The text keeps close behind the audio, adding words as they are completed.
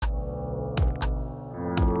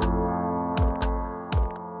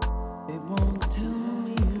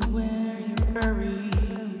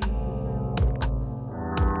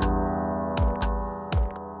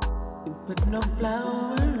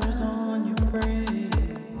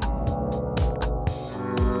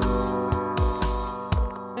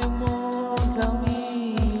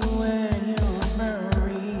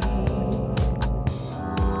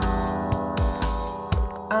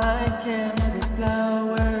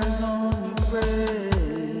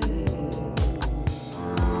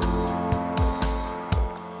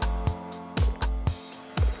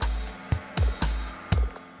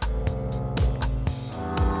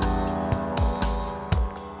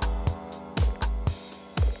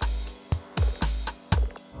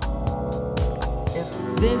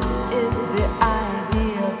This is the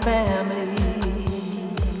ideal family.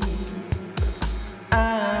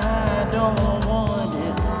 I don't want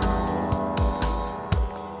it.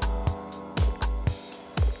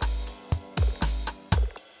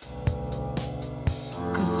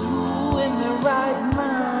 'Cause you in the right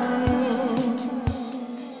mind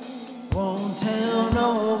won't tell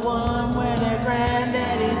no one where their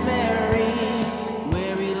granddaddy's buried,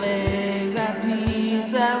 where he lays at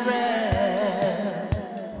peace and rest.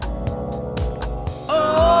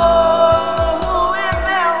 Oh, in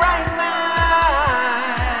their right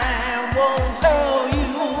mind won't tell you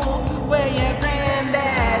where your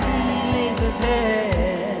granddaddy lays his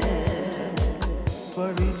head for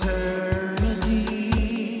eternity.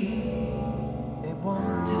 They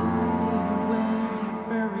won't tell you where you're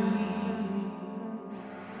buried.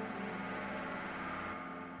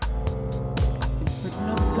 Put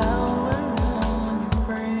no flowers on your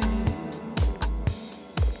grave.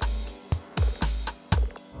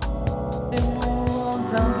 They won't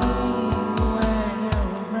tell me where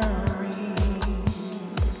you're buried.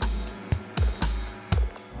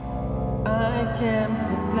 I can't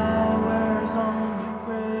put flowers